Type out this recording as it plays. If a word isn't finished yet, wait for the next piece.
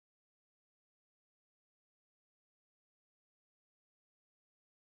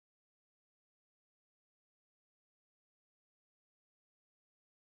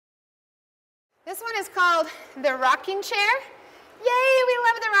This one is called the rocking chair. Yay, we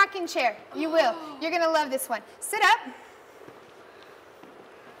love the rocking chair. You will. You're going to love this one. Sit up.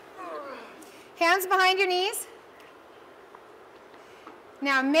 Hands behind your knees.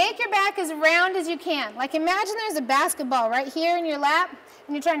 Now make your back as round as you can. Like imagine there's a basketball right here in your lap,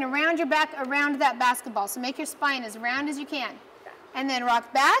 and you're trying to round your back around that basketball. So make your spine as round as you can. And then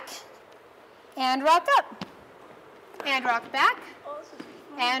rock back, and rock up. And rock back,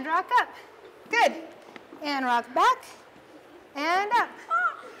 and rock up. Good. And rock back, and up.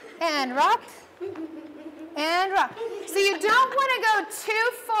 And rock, and rock. So you don't want to go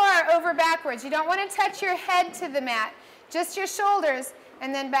too far over backwards. You don't want to touch your head to the mat. Just your shoulders,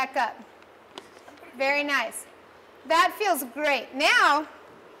 and then back up. Very nice. That feels great. Now,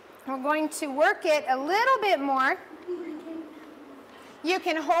 we're going to work it a little bit more. You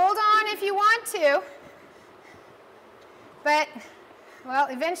can hold on if you want to, but, well,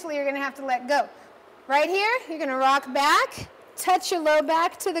 eventually you're going to have to let go. Right here, you're going to rock back, touch your low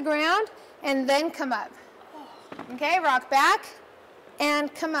back to the ground, and then come up. Okay, rock back,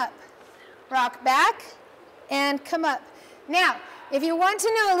 and come up. Rock back, and come up. Now, if you want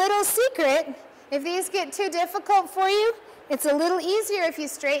to know a little secret, if these get too difficult for you, it's a little easier if you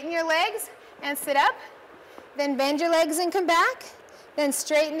straighten your legs and sit up, then bend your legs and come back, then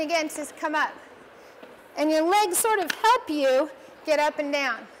straighten again to come up. And your legs sort of help you get up and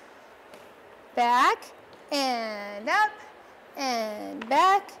down. Back, and up, and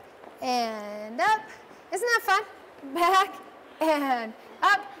back, and up. Isn't that fun? Back, and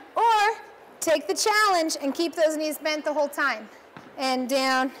up. Or take the challenge and keep those knees bent the whole time. And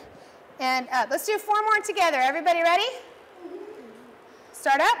down, and up. Let's do 4 more together. Everybody ready?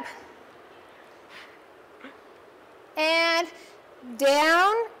 Start up. And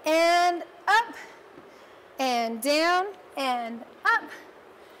down, and up. And down, and up.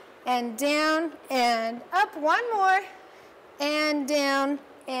 And down, and up. One more. And down,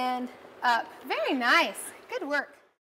 and up. Very nice. Good work.